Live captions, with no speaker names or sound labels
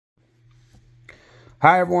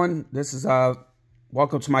Hi everyone, this is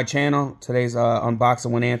welcome to my channel. Today's unboxing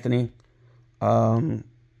with Anthony. I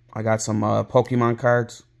got some Pokemon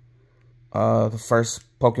cards. The first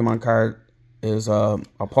Pokemon card is a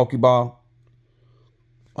Pokeball.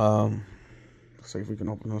 Let's see if we can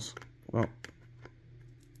open this. Well,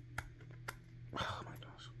 oh my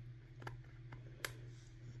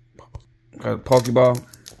gosh. Got a Pokeball.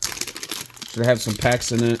 Should have some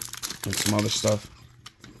packs in it and some other stuff.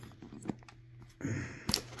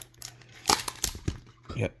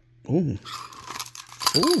 Yep. Ooh.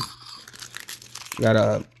 Ooh. Got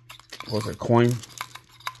a, what was it, coin?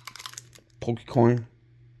 Pokecoin.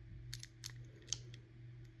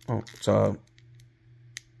 Oh, it's I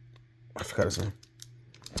forgot his name.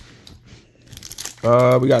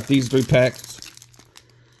 We got these 3 packs.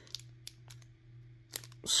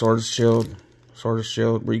 Sword of Shield.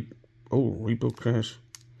 Repo Crash.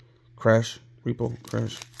 Repo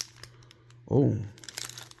Crash. Oh.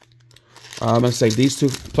 I'm gonna say these 2.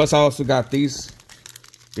 Plus, I also got these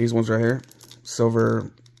ones right here.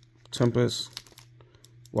 Silver Tempest,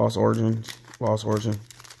 Lost Origin. So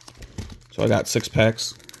I got 6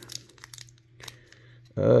 packs.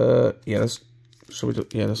 Yeah, this. Should we do?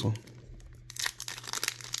 Yeah, this one.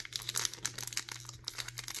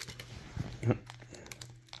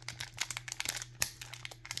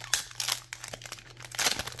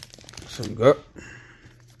 So we got.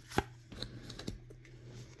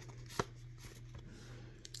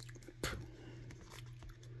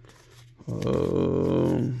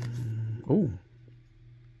 Oh,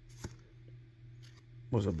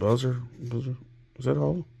 was it buzzer? Is that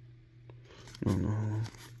all? No.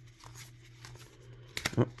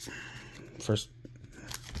 Oh. First,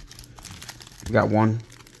 we got 1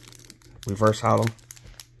 reverse hollow.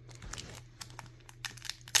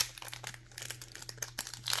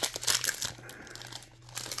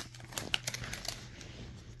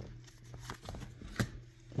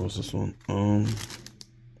 What's this one?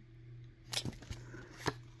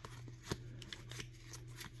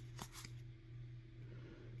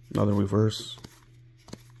 Another reverse.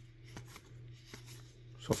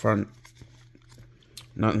 So far,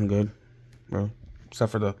 nothing good, bro.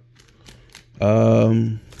 Except for the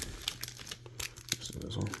let's see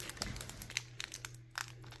this one.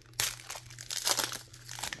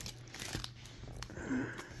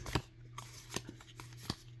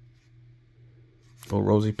 Oh,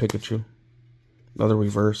 Rosie Pikachu. Another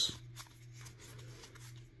reverse.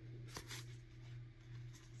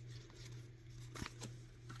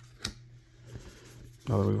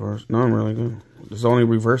 Another reverse. No, I'm really good. There's only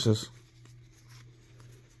reverses.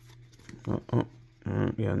 Yeah,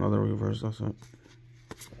 another reverse. That's it.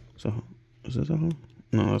 So, is this a hole?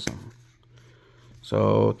 No, that's not.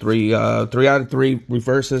 So, 3 out of 3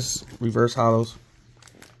 reverses. Reverse hollows.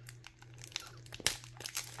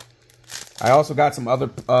 I also got some other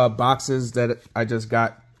boxes that I just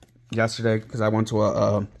got yesterday because I went to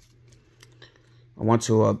a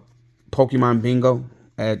Pokemon bingo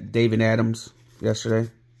at David Adams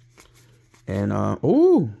yesterday. And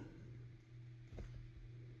ooh,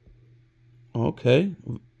 okay,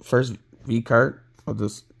 first V card of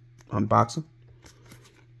this unboxing.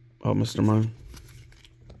 Oh, Mr. Mime.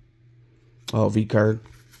 Oh, V card.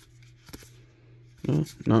 No,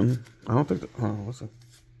 nothing. I don't think. Oh, what's it?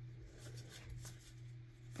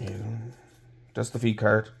 Yeah, just the V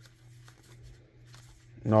card.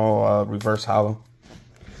 No reverse hollow.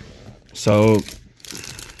 So,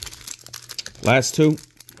 last 2.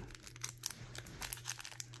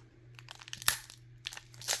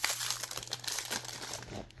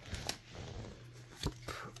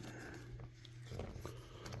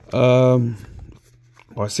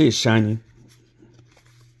 Well, I see it's shiny.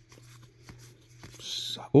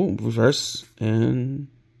 Oh, reverse and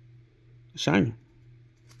shiny.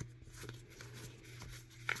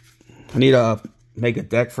 I need to make a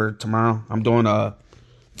deck for tomorrow. I'm doing a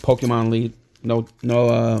Pokemon lead. No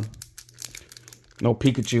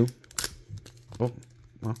Pikachu. Oh,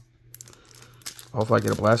 well. Hopefully I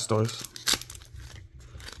get a Blastoise.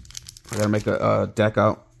 I gotta make a deck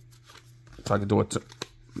out so I can do it.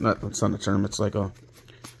 Not it's not a term. It's like a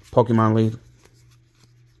Pokemon lead.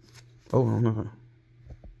 Oh no!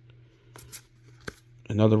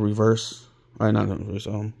 Another reverse. Not a reverse.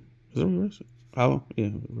 Is it a reverse? Hollow? Yeah,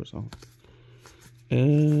 reverse hollow.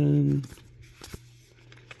 And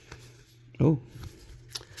oh.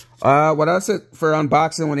 What else it for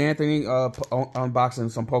unboxing with Anthony? Unboxing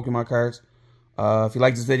some Pokemon cards. If you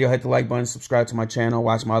like this video, hit the like button, subscribe to my channel,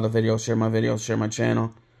 watch my other videos, share my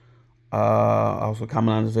channel. Also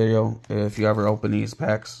comment on this video if you ever open these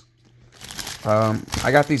packs.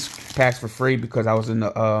 I got these packs for free because I was in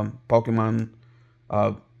the Pokemon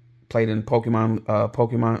Played in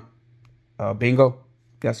Pokemon Bingo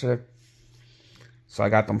yesterday. So I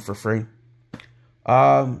got them for free.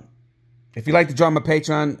 If you'd like to join my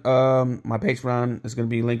Patreon is going to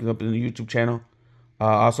be linked up in the YouTube channel.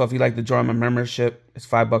 Also, if you'd like to join my membership, it's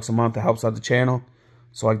 $5 a month. It helps out the channel.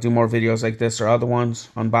 So I do more videos like this or other ones,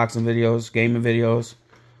 unboxing videos, gaming videos,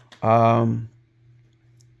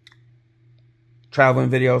 traveling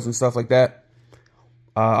videos and stuff like that.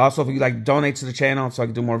 Also, if you'd like to donate to the channel so I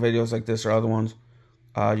can do more videos like this or other ones,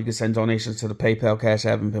 you can send donations to the PayPal, Cash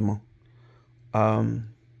App, and Venmo.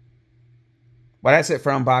 Well, that's it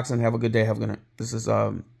for unboxing. Have a good day. Have a good night. This is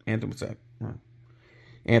Anthony.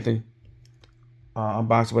 Anthony.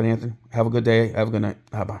 Unboxing with Anthony. Have a good day. Have a good night.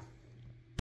 Bye-bye.